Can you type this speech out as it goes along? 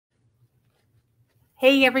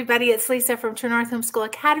Hey everybody, it's Lisa from True North Homeschool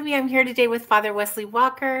Academy. I'm here today with Father Wesley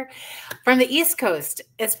Walker from the East Coast.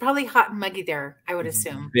 It's probably hot and muggy there, I would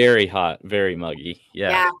assume. Very hot, very muggy. Yeah.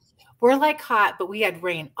 Yeah, we're like hot, but we had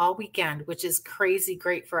rain all weekend, which is crazy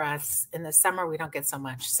great for us. In the summer, we don't get so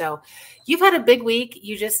much. So you've had a big week.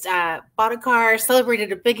 You just bought a car,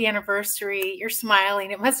 celebrated a big anniversary. You're smiling.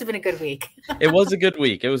 It must have been a good week. It was a good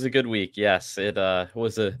week. It was a good week. Yes, it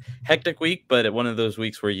was a hectic week, but one of those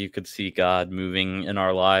weeks where you could see God moving in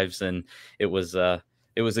our lives, and it was a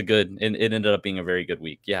good. It ended up being a very good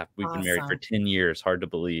week. Yeah, we've been married for Awesome. 10 years. Hard to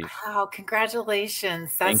believe. Wow,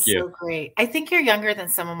 congratulations. Thank That's you. so great. I think you're younger than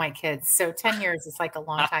some of my kids. So 10 years is like a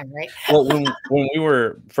long time, right? Well, when we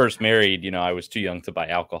were first married, I was too young to buy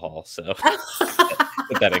alcohol, so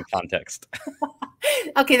put that in context.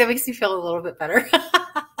 Okay, that makes me feel a little bit better.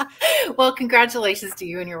 Well, congratulations to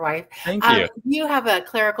you and your wife. Thank you. You have a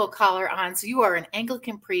clerical collar on, so you are an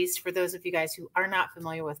Anglican priest, for those of you guys who are not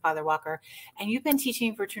familiar with Father Walker, and you've been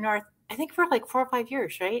teaching for True North, I think, for like 4 or 5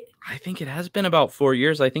 years, right? I think it has been about 4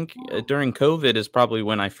 years. I think during COVID is probably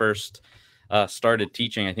when I first started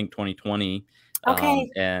teaching. I think 2020. Okay.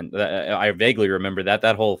 And I vaguely remember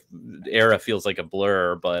that whole era feels like a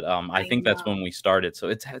blur, but I think that's when we started. So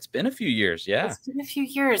it's been a few years. Yeah. It's been a few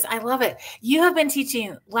years. I love it. You have been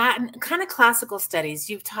teaching Latin, kind of classical studies.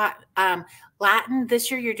 You've taught Latin. This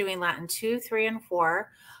year you're doing Latin 2, 3, and 4.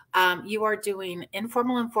 You are doing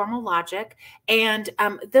Informal and Formal Logic. And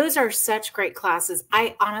those are such great classes.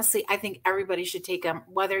 I think everybody should take them,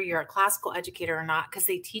 whether you're a classical educator or not, because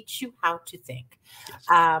they teach you how to think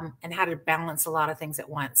and how to balance a lot of things at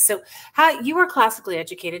once. So you were classically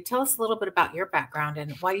educated. Tell us a little bit about your background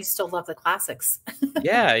and why you still love the classics.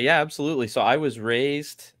 Yeah, absolutely. So I was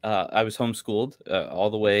homeschooled all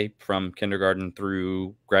the way from kindergarten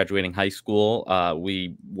through graduating high school.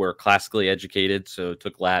 We were classically educated, so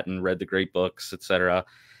took Latin, read the great books, etc.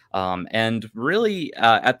 And really,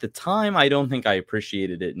 at the time, I don't think I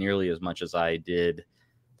appreciated it nearly as much as I did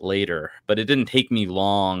later. But it didn't take me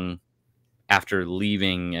long after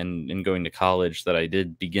leaving and going to college that I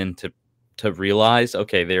did begin to realize,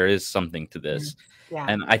 okay, there is something to this. Yeah.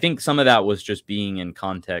 And I think some of that was just being in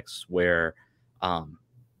contexts where,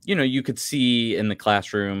 you could see in the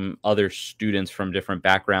classroom other students from different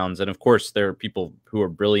backgrounds. And of course, there are people who are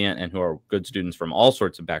brilliant and who are good students from all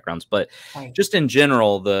sorts of backgrounds. But just in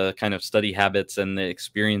general, the kind of study habits and the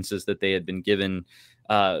experiences that they had been given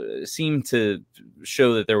seemed to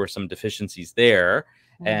show that there were some deficiencies there.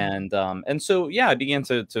 And so, yeah, I began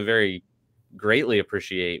to very greatly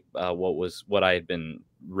appreciate what I had been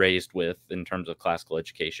raised with in terms of classical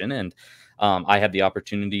education. And I had the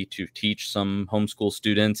opportunity to teach some homeschool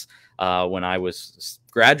students when I was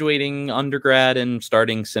graduating undergrad and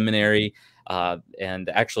starting seminary. And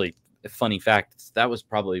actually, funny fact, that was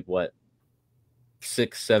probably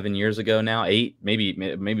 6, 7 years ago now, 8,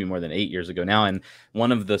 maybe more than 8 years ago now. And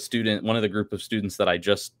one of the group of students that I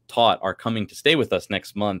just taught are coming to stay with us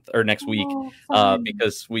next week,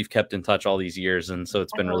 because we've kept in touch all these years. And so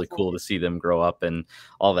it's been really cool to see them grow up and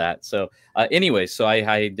all that. So anyway, so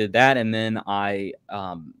I did that. And then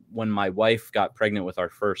when my wife got pregnant with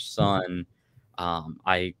our first son,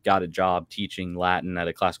 I got a job teaching Latin at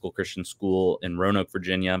a classical Christian school in Roanoke,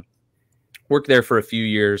 Virginia. Worked there for a few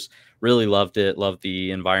years, really loved it, loved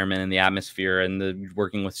the environment and the atmosphere and the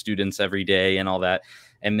working with students every day and all that.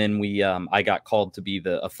 And then I got called to be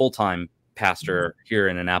a full-time pastor here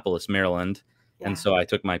in Annapolis, Maryland. Yeah. And so I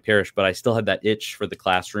took my parish, but I still had that itch for the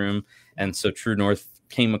classroom. And so True North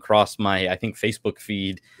came across my, I think, Facebook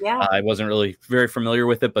feed. Yeah. I wasn't really very familiar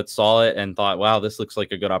with it, but saw it and thought, wow, this looks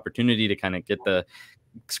like a good opportunity to kind of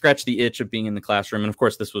scratch the itch of being in the classroom. And of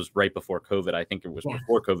course, this was right before COVID. I think it was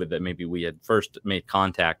before COVID that maybe we had first made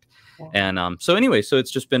contact. Yeah. And so anyway, so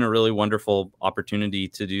it's just been a really wonderful opportunity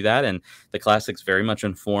to do that. And the classics very much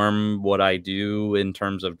inform what I do in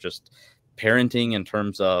terms of just parenting, in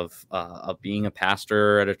terms of being a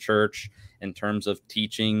pastor at a church, in terms of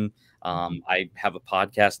teaching. I have a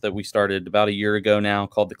podcast that we started about a year ago now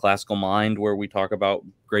called The Classical Mind, where we talk about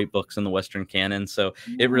great books in the Western canon. So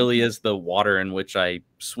it really is the water in which I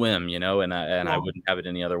swim, and I wouldn't have it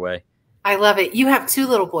any other way. I love it. You have 2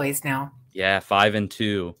 little boys now. Yeah, 5 and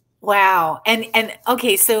 2. Wow. And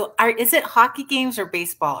okay, so is it hockey games or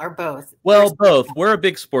baseball or both? Well, both. We're a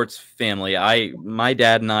big sports family. My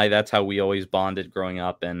dad and I, that's how we always bonded growing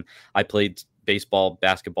up. And I played baseball,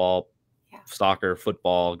 basketball, soccer,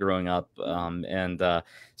 football growing up, and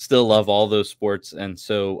still love all those sports. And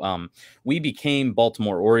so we became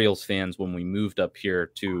Baltimore Orioles fans when we moved up here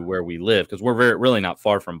to where we live, because we're really not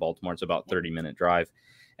far from Baltimore. It's about a 30-minute drive.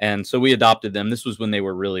 And so we adopted them. This was when they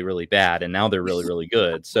were really, really bad, and now they're really, really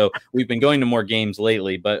good. So we've been going to more games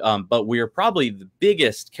lately, but we are probably the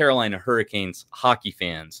biggest Carolina Hurricanes hockey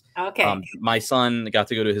fans. Okay. My son got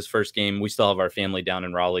to go to his first game. We still have our family down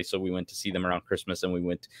in Raleigh, so we went to see them around Christmas, and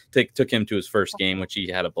we took him to his first game, which he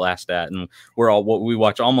had a blast at. And we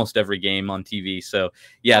watch almost every game on TV. So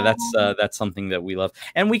yeah, that's something that we love,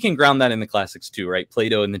 and we can ground that in the classics too, right?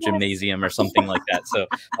 Play-Doh in the gymnasium or something like that. So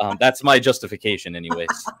that's my justification, anyways.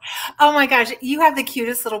 Oh my gosh, you have the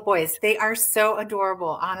cutest little boys. They are so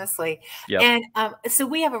adorable, honestly. Yep. And so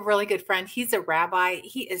we have a really good friend. He's a rabbi.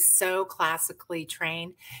 He is so classically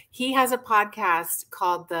trained. He has a podcast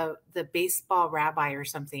called the Baseball Rabbi or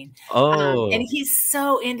something. Oh, and he's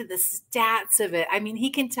so into the stats of it. I mean, he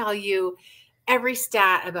can tell you every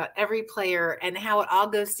stat about every player and how it all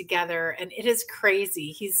goes together. And it is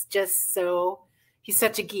crazy. He's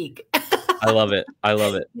such a geek. I love it. I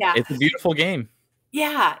love it. Yeah. It's a beautiful game.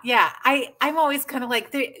 Yeah. I'm always kind of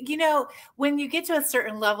like, when you get to a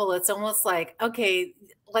certain level, it's almost like, okay,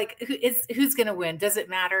 like who's going to win? Does it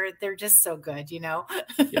matter? They're just so good,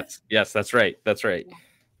 Yes, that's right. That's right.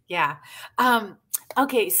 Yeah.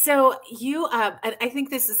 Okay. So I think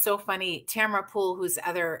this is so funny. Tamara Poole, who's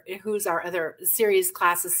our other series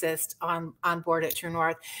classicist on board at True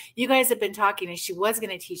North, you guys have been talking, and she was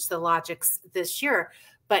going to teach the logics this year,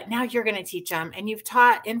 but now you're going to teach them, and you've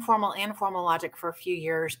taught informal and formal logic for a few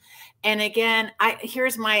years. And again,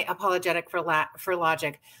 here's my apologetic for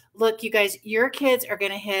logic. Look, you guys, your kids are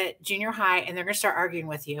going to hit junior high, and they're going to start arguing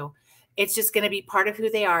with you. It's just going to be part of who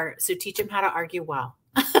they are. So teach them how to argue well.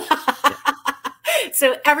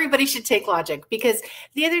 So everybody should take logic, because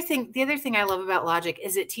the other thing I love about logic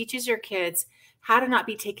is it teaches your kids how to not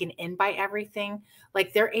be taken in by everything.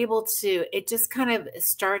 Like they're able to, it just kind of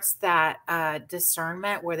starts that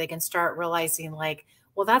discernment where they can start realizing like,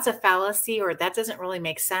 well, that's a fallacy, or that doesn't really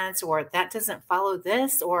make sense, or that doesn't follow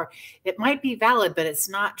this, or it might be valid, but it's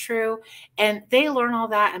not true. And they learn all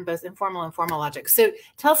that in both informal and formal logic. So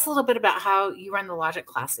tell us a little bit about how you run the logic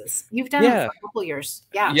classes. You've done it for a couple years.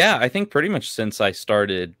 Yeah. Yeah. I think pretty much since I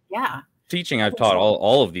started teaching, I've taught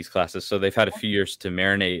all of these classes. So they've had a few years to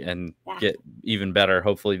marinate and get even better,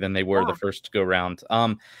 hopefully, than they were the first go round.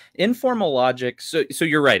 Informal logic. So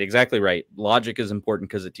you're right. Exactly right. Logic is important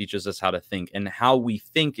because it teaches us how to think, and how we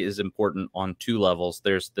think is important on two levels.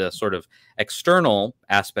 There's the sort of external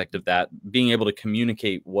aspect of that, being able to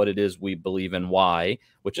communicate what it is we believe and why,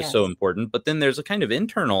 which is so important. But then there's a kind of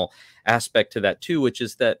internal aspect to that too, which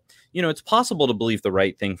is that, it's possible to believe the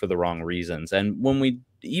right thing for the wrong reasons. And when we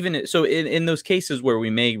in those cases where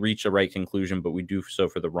we may reach a right conclusion, but we do so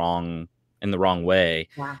for the wrong way,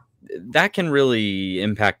 that can really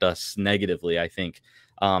impact us negatively, I think.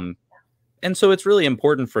 And so it's really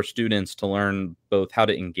important for students to learn both how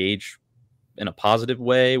to engage in a positive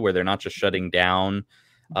way, where they're not just shutting down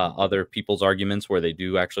other people's arguments, where they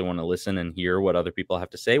do actually want to listen and hear what other people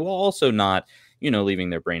have to say, while also not, leaving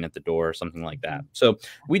their brain at the door or something like that. So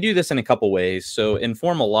we do this in a couple ways. So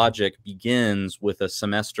informal logic begins with a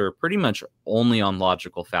semester pretty much only on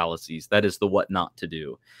logical fallacies. That is the what not to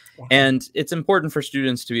do. And it's important for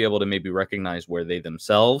students to be able to maybe recognize where they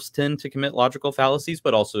themselves tend to commit logical fallacies,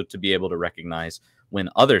 but also to be able to recognize when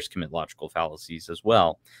others commit logical fallacies as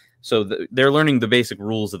well. So they're learning the basic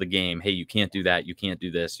rules of the game. Hey, you can't do that. You can't do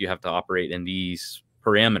this. You have to operate in these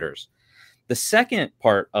parameters. The second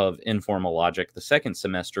part of informal logic, the second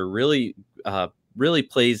semester, really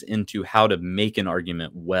plays into how to make an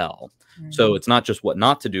argument well. So it's not just what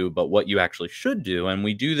not to do, but what you actually should do. And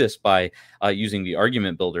we do this by using the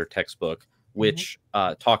Argument Builder textbook, which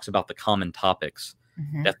talks about the common topics: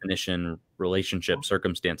 definition, relationship,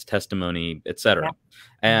 circumstance, testimony, etc.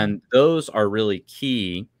 And those are really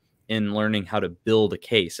key in learning how to build a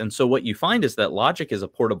case. And so what you find is that logic is a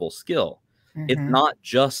portable skill. It's not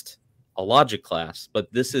just a logic class,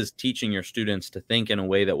 but this is teaching your students to think in a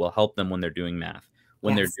way that will help them when they're doing math,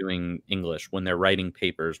 when they're doing English, when they're writing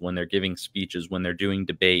papers, when they're giving speeches, when they're doing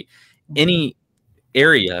debate. Any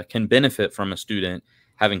area can benefit from a student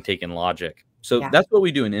having taken logic. So that's what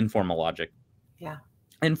we do in informal logic.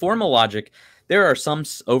 In formal logic, there are some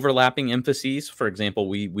overlapping emphases. For example,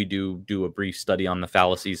 we do a brief study on the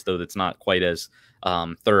fallacies, though that's not quite as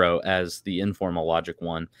thorough as the informal logic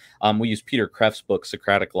one. We use Peter Kreff's book,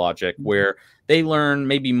 Socratic Logic, where they learn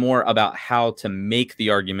maybe more about how to make the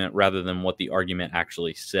argument rather than what the argument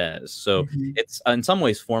actually says. So it's, in some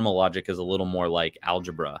ways, formal logic is a little more like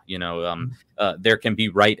algebra. There can be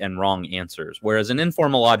right and wrong answers, whereas in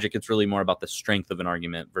informal logic, it's really more about the strength of an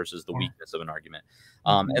argument versus the weakness of an argument.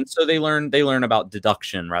 And so they learn about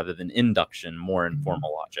deduction rather than induction more in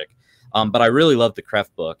formal logic. But I really love the Kreff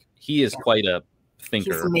book. He is quite a He's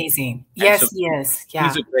thinker. amazing. And so Yes, he is.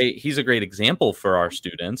 Yeah. he's a great example for our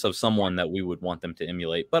students of someone that we would want them to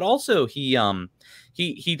emulate. But also he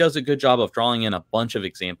does a good job of drawing in a bunch of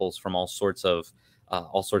examples from all sorts of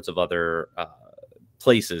other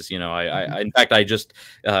places. You know, in fact, I just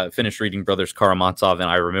finished reading Brothers Karamazov, and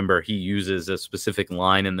I remember he uses a specific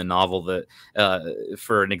line in the novel that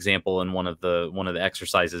for an example in one of the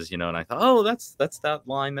exercises. You know, and I thought, oh, that's that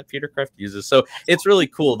line that Peter Kreeft uses. So it's really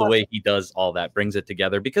cool the way he does all that, brings it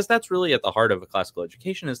together, because that's really at the heart of a classical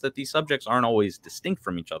education, is that these subjects aren't always distinct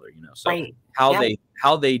from each other. You know, so Right.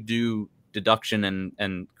 how they do deduction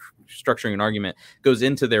and structuring an argument goes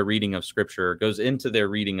into their reading of scripture, goes into their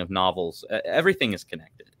reading of novels. Everything is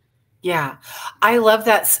connected. Yeah, I love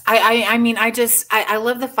that. I mean, I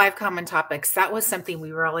love the 5 common topics. That was something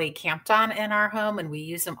we really camped on in our home, and we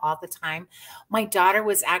use them all the time. My daughter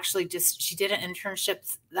was actually she did an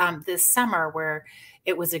internship this summer where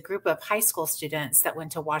it was a group of high school students that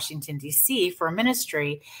went to Washington, D.C. for a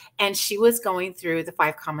ministry, and she was going through the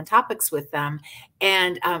 5 common topics with them.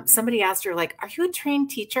 And somebody asked her, like, are you a trained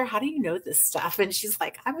teacher? How do you know this stuff? And she's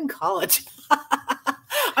like, I'm in college.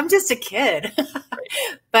 I'm just a kid.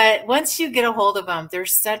 But once you get a hold of them, they're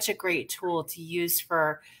such a great tool to use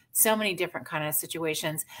for so many different kind of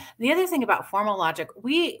situations. The other thing about formal logic,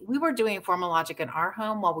 we were doing formal logic in our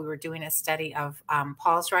home while we were doing a study of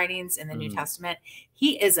Paul's writings in the New Testament.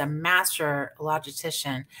 He is a master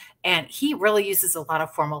logician, and he really uses a lot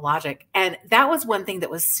of formal logic. And that was one thing that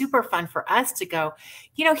was super fun for us to go,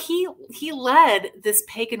 you know, he led this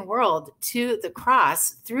pagan world to the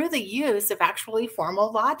cross through the use of actually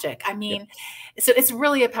formal logic. I mean, so it's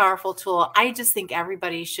really a powerful tool. I just think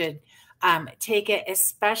everybody should take it,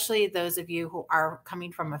 especially those of you who are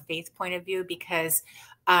coming from a faith point of view, because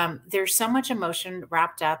there's so much emotion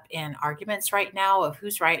wrapped up in arguments right now of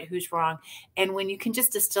who's right, who's wrong. And when you can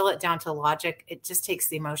just distill it down to logic, it just takes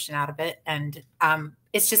the emotion out of it. And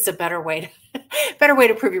it's just a better way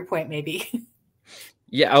to prove your point, maybe.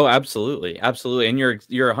 Yeah, oh, absolutely. Absolutely. And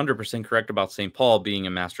you're 100% correct about St. Paul being a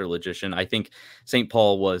master logician. I think St.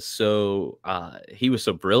 Paul was he was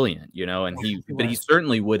so brilliant, you know, and he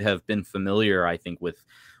certainly would have been familiar, I think, with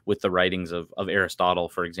the writings of Aristotle,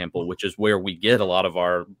 for example, which is where we get a lot of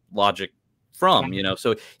our logic from, you know.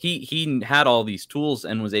 So he had all these tools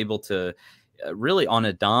and was able to really on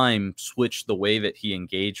a dime switch the way that he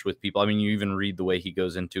engaged with people. I mean, you even read the way he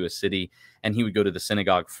goes into a city, and he would go to the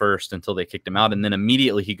synagogue first until they kicked him out, and then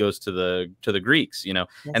immediately he goes to the Greeks, you know.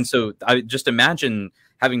 And so I just imagine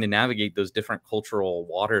having to navigate those different cultural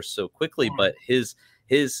waters so quickly, but his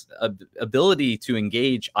ability to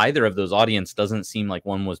engage either of those audience doesn't seem like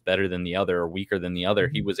one was better than the other or weaker than the other.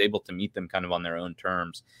 He was able to meet them kind of on their own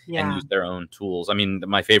terms and use their own tools. I mean,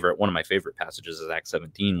 one of my favorite passages is Acts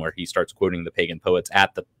 17, where he starts quoting the pagan poets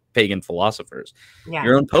at the pagan philosophers.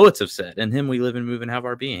 Your own poets have said, "In him we live and move and have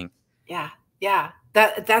our being." Yeah.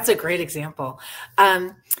 That's a great example.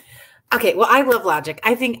 Okay, well, I love logic.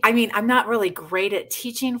 I mean, I'm not really great at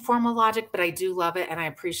teaching formal logic, but I do love it, and I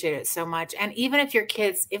appreciate it so much. And even if your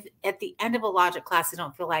kids, if at the end of a logic class, they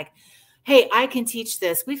don't feel like, hey, I can teach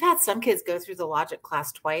this. We've had some kids go through the logic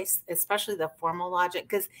class twice, especially the formal logic,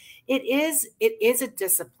 because it is a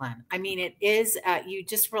discipline. I mean, it is, you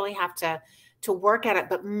just really have to work at it.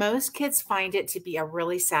 But most kids find it to be a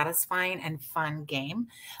really satisfying and fun game.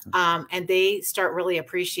 And they start really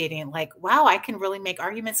appreciating, like, wow, I can really make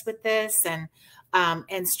arguments with this and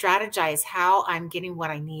strategize how I'm getting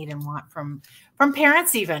what I need and want from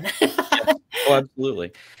parents even. Oh,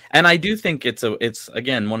 absolutely. And I do think it's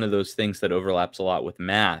again, one of those things that overlaps a lot with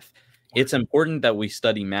math. It's important that we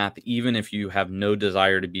study math, even if you have no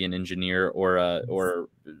desire to be an engineer or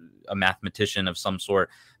a mathematician of some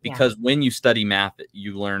sort, because when you study math,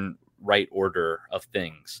 you learn right order of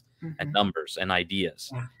things and numbers and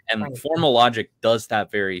ideas. And formal logic does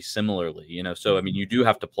that very similarly, you know. So, I mean, you do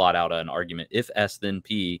have to plot out an argument. If S, then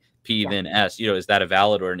P, P, then S, you know, is that a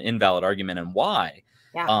valid or an invalid argument, and why?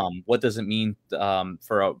 What does it mean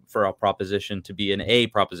for a proposition to be an A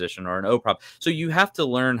proposition or an O prop? So you have to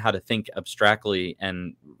learn how to think abstractly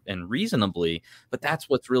and reasonably, but that's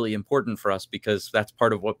what's really important for us, because that's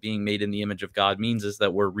part of what being made in the image of God means, is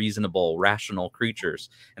that we're reasonable, rational creatures.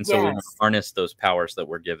 And so we want to harness those powers that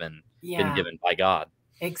we're been given by God.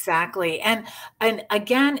 Exactly. And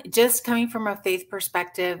again, just coming from a faith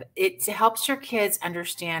perspective, it helps your kids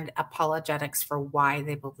understand apologetics for why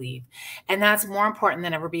they believe. And that's more important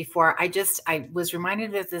than ever before. I was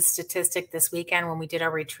reminded of this statistic this weekend when we did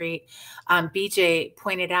our retreat. BJ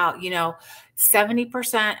pointed out, you know,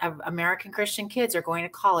 70% of American Christian kids are going to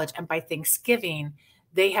college, and by Thanksgiving,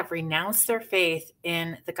 they have renounced their faith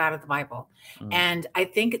in the God of the Bible. And I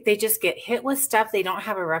think they just get hit with stuff they don't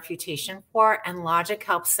have a refutation for, and logic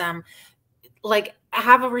helps them like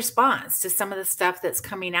have a response to some of the stuff that's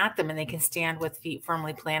coming at them, and they can stand with feet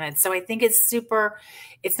firmly planted. So I think it's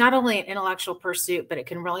not only an intellectual pursuit, but it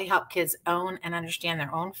can really help kids own and understand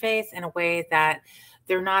their own faith in a way that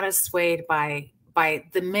they're not as swayed by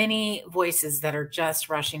the many voices that are just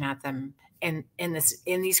rushing at them in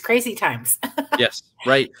these crazy times. Yes,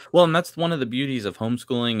 right. Well, and that's one of the beauties of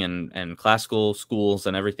homeschooling and classical schools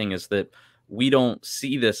and everything, is that we don't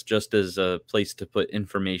see this just as a place to put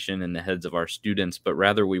information in the heads of our students, but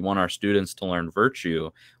rather we want our students to learn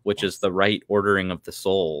virtue, which is the right ordering of the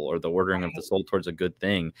soul, or the ordering of the soul towards a good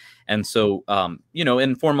thing. And so,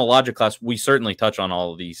 in formal logic class, we certainly touch on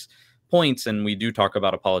all of these points, and we do talk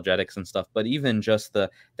about apologetics and stuff, but even just the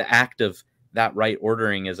act of that right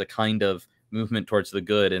ordering is a kind of movement towards the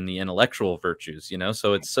good and the intellectual virtues,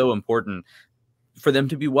 so it's so important for them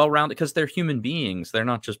to be well-rounded, because they're human beings. They're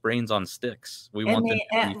not just brains on sticks. We want them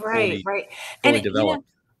to be fully developed.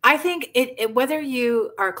 I think whether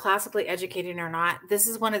you are classically educated or not, this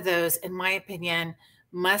is one of those, in my opinion,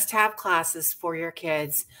 must-have classes for your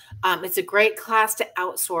kids. It's a great class to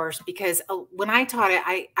outsource, because when I taught it,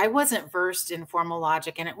 I wasn't versed in formal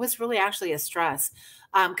logic, and it was really actually a stress,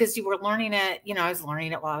 because you were learning it. I was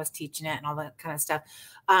learning it while I was teaching it and all that kind of stuff.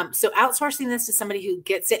 So outsourcing this to somebody who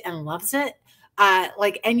gets it and loves it,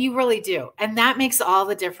 and you really do. And that makes all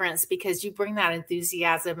the difference, because you bring that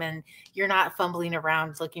enthusiasm and you're not fumbling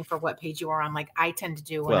around looking for what page you are on, like I tend to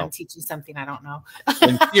do when I'm teaching something I don't know.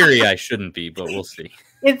 In theory, I shouldn't be, but we'll see.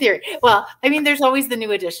 In theory. Well, I mean, there's always the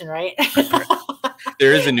new edition, right?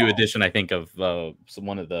 There is a new edition, I think, of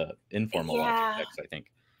one of the informal logic texts, I think.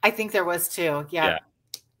 I think there was too. Yeah.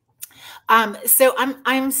 So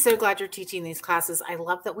I'm so glad you're teaching these classes. I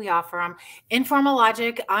love that we offer them. Informal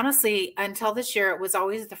logic, honestly, until this year, it was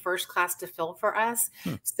always the first class to fill for us.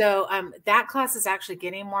 So that class is actually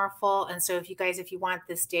getting more full. And so if you want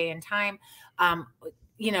this day and time,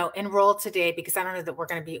 enroll today, because I don't know that we're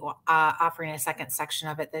going to be offering a second section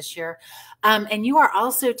of it this year. And you are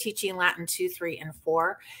also teaching Latin 2, 3, and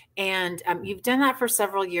 4. And you've done that for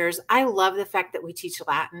several years. I love the fact that we teach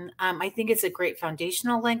Latin. I think it's a great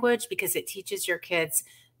foundational language, because it teaches your kids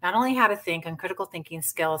not only how to think and critical thinking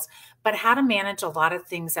skills, but how to manage a lot of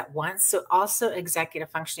things at once. So also executive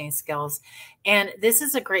functioning skills. And this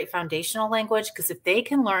is a great foundational language, because if they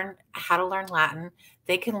can learn how to learn Latin,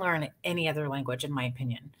 they can learn any other language, in my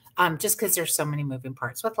opinion, just because there's so many moving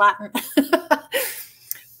parts with Latin.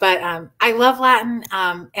 But I love Latin,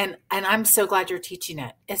 and I'm so glad you're teaching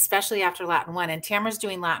it, especially after Latin 1. And Tamara's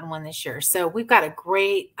doing Latin 1 this year. So we've got a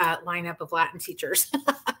great lineup of Latin teachers.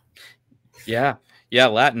 Yeah,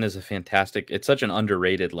 Latin is it's such an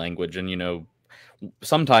underrated language. And,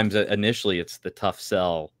 sometimes initially it's the tough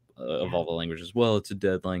sell of all the languages. Well, it's a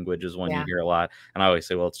dead language is one you hear a lot. And I always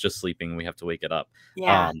say, well, it's just sleeping. We have to wake it up.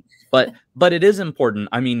 But it is important.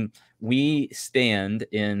 I mean, we stand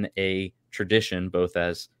in a tradition, both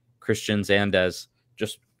as Christians and as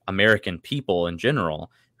just American people in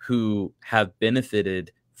general, who have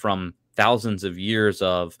benefited from thousands of years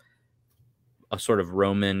of a sort of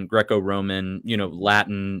Greco-Roman,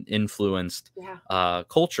 Latin influenced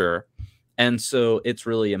culture. And so it's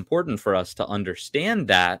really important for us to understand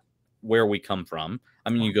that, where we come from. I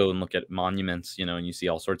mean, you go and look at monuments, and you see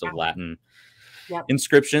all sorts of Latin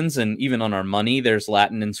inscriptions, and even on our money, there's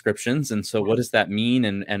Latin inscriptions. And so what does that mean?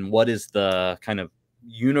 And what is the kind of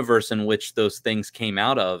universe in which those things came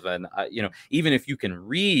out of? And, even if you can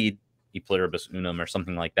read E pluribus unum or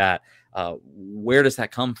something like that, where does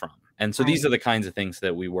that come from? And so these are the kinds of things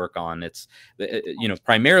that we work on. It's,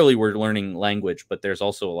 primarily we're learning language, but there's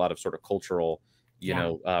also a lot of sort of cultural,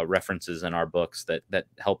 references in our books that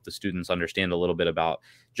help the students understand a little bit about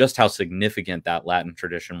just how significant that Latin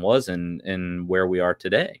tradition was and where we are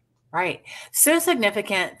today. Right. So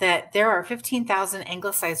significant that there are 15,000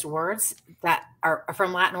 anglicized words that are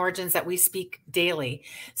from Latin origins that we speak daily.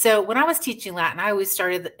 So when I was teaching Latin, I always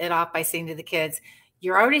started it off by saying to the kids,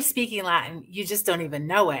 you're already speaking Latin, you just don't even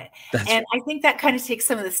know it. And I think that kind of takes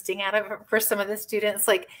some of the sting out of it for some of the students.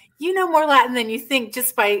 Like, you know more Latin than you think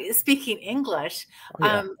just by speaking English.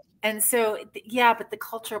 And so, but the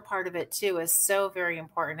cultural part of it too is so very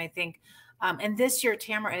important, I think. And this year,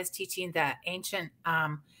 Tamara is teaching the ancient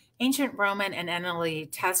Roman and NLE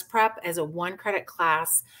test prep as a 1-credit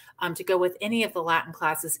class to go with any of the Latin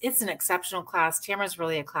classes. It's an exceptional class. Tamara's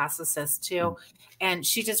really a classicist too. And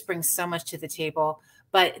she just brings so much to the table.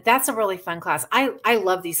 But that's a really fun class. I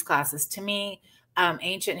love these classes. To me,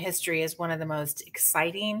 ancient history is one of the most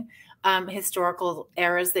exciting historical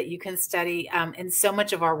eras that you can study. And so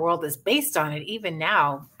much of our world is based on it, even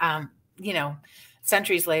now, you know,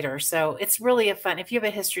 centuries later. So it's really a fun, if you have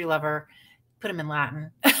a history lover, put them in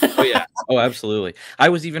Latin. Oh yeah. Oh, absolutely. I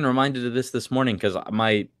was even reminded of this morning because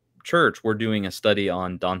my church, we're doing a study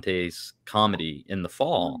on Dante's comedy in the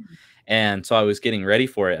fall. And so I was getting ready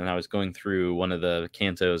for it and I was going through one of the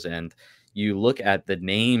cantos, and you look at the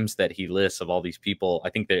names that he lists of all these people.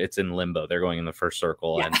 I think that it's in limbo. They're going in the first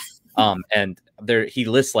circle. Yeah. And there he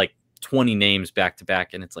lists like 20 names back to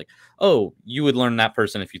back, and it's like, oh, you would learn that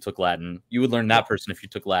person if you took Latin. You would learn that person if you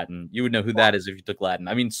took Latin. You would know who that is if you took Latin.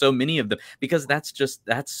 I mean, so many of them, because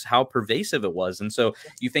that's how pervasive it was. And so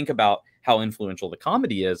you think about how influential the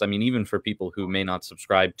comedy is. I mean, even for people who may not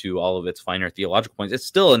subscribe to all of its finer theological points, it's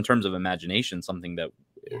still, in terms of imagination, something that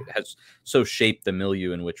has so shaped the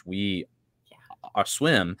milieu in which we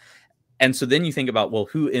swim. And so then you think about, well,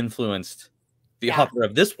 who influenced the author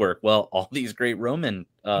of this work? Well, all these great Roman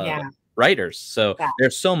writers. So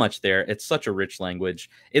there's so much there. It's such a rich language.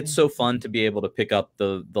 It's so fun to be able to pick up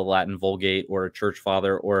the Latin Vulgate or a church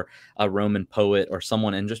father or a Roman poet or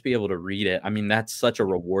someone and just be able to read it. I mean, that's such a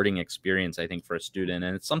rewarding experience, I think, for a student.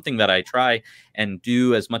 And it's something that I try and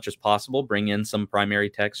do as much as possible. Bring in some primary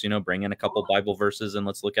text, you know, bring in a couple Bible verses and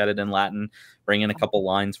let's look at it in Latin. Bring in a couple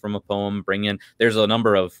lines from a poem. There's a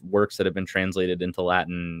number of works that have been translated into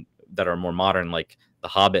Latin that are more modern, like The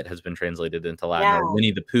Hobbit has been translated into Latin, or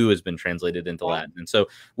Winnie the Pooh has been translated into Latin. And so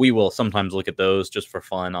we will sometimes look at those just for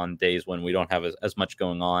fun on days when we don't have as much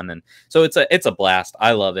going on. And so it's a blast.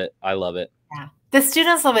 I love it. I love it. Yeah. The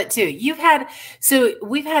students love it too.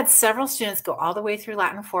 We've had several students go all the way through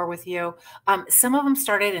Latin 4 with you. Some of them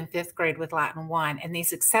started in 5th grade with Latin 1, and they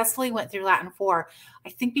successfully went through Latin 4. I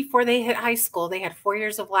think before they hit high school, they had 4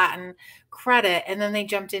 years of Latin credit, and then they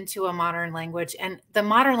jumped into a modern language. And the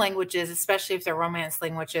modern languages, especially if they're Romance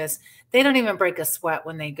languages, they don't even break a sweat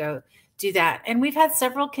when they go do that. And we've had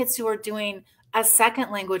several kids who are doing a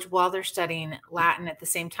second language while they're studying Latin at the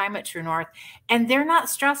same time at True North, and they're not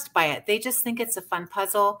stressed by it. They just think it's a fun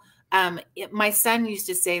puzzle. My son used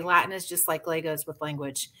to say Latin is just like Legos with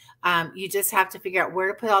language. You just have to figure out where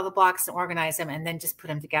to put all the blocks and organize them and then just put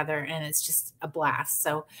them together, and it's just a blast.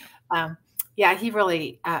 So yeah, he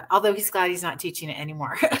really, although he's glad he's not teaching it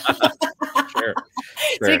anymore. Sure.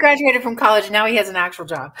 So he graduated from college and now he has an actual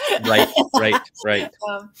job. Right.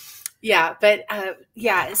 Yeah, but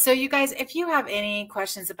so you guys, if you have any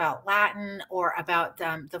questions about Latin or about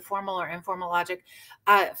the formal or informal logic,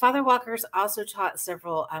 Father Walker's also taught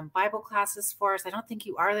several Bible classes for us. I don't think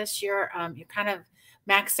you are this year. You're kind of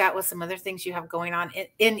maxed out with some other things you have going on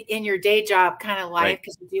in your day job kind of life,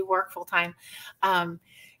 because you do work full time.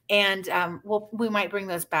 We might bring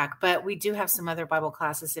those back, but we do have some other Bible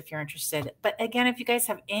classes if you're interested. But again, if you guys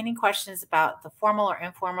have any questions about the formal or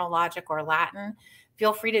informal logic or Latin,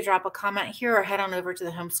 feel free to drop a comment here or head on over to the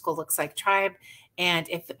Homeschool Looks Like Tribe. And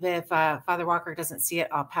if Father Walker doesn't see it,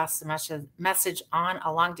 I'll pass the message on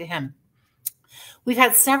along to him. We've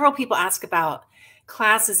had several people ask about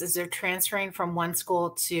classes as they're transferring from one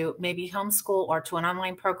school to maybe homeschool or to an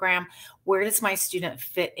online program. Where does my student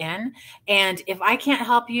fit in? And if I can't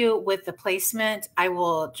help you with the placement, I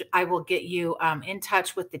will get you in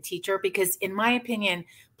touch with the teacher, because in my opinion,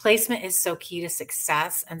 placement is so key to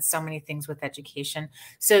success and so many things with education.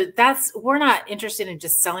 So we're not interested in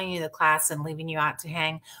just selling you the class and leaving you out to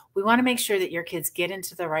hang. We want to make sure that your kids get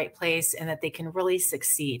into the right place and that they can really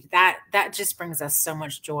succeed. That just brings us so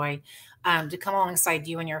much joy to come alongside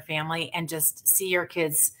you and your family and just see your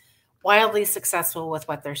kids wildly successful with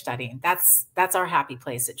what they're studying. That's our happy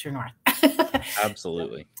place at True North.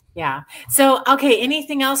 Absolutely. Yeah. So, okay.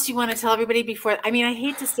 Anything else you want to tell everybody before? I mean, I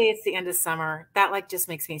hate to say it's the end of summer. That just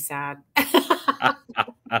makes me sad.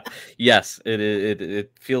 Yes,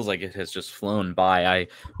 it feels like it has just flown by. I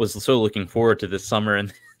was so looking forward to this summer,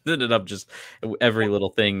 and ended up just every little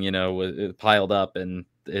thing, was piled up, and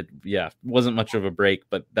it wasn't much of a break.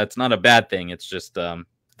 But that's not a bad thing. It's just the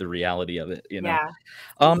reality of it, Yeah.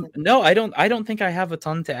 No, I don't think I have a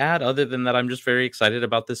ton to add, other than that I'm just very excited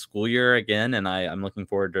about this school year again, and I'm looking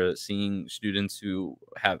forward to seeing students who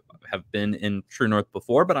have been in True North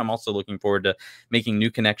before, but I'm also looking forward to making new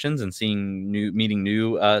connections and meeting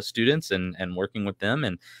new students and working with them,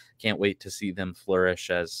 and can't wait to see them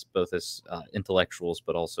flourish as both as intellectuals,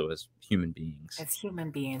 but also as human beings. As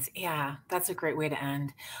human beings. Yeah, that's a great way to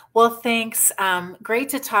end. Well, thanks. Great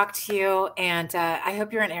to talk to you. And I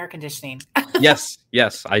hope you're in air conditioning. Yes,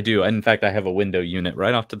 I do. In fact, I have a window unit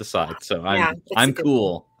right off to the side. So I'm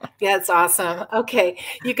cool. Yeah, that's awesome. Okay.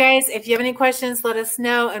 You guys, if you have any questions, let us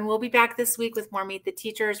know. And we'll be back this week with more Meet the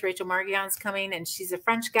Teachers. Rachel Marguillon's coming, and she's a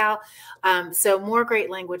French gal. So more great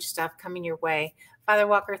language stuff coming your way. Father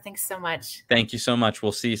Walker, thanks so much. Thank you so much.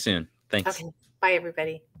 We'll see you soon. Thanks. Okay. Bye,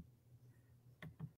 everybody.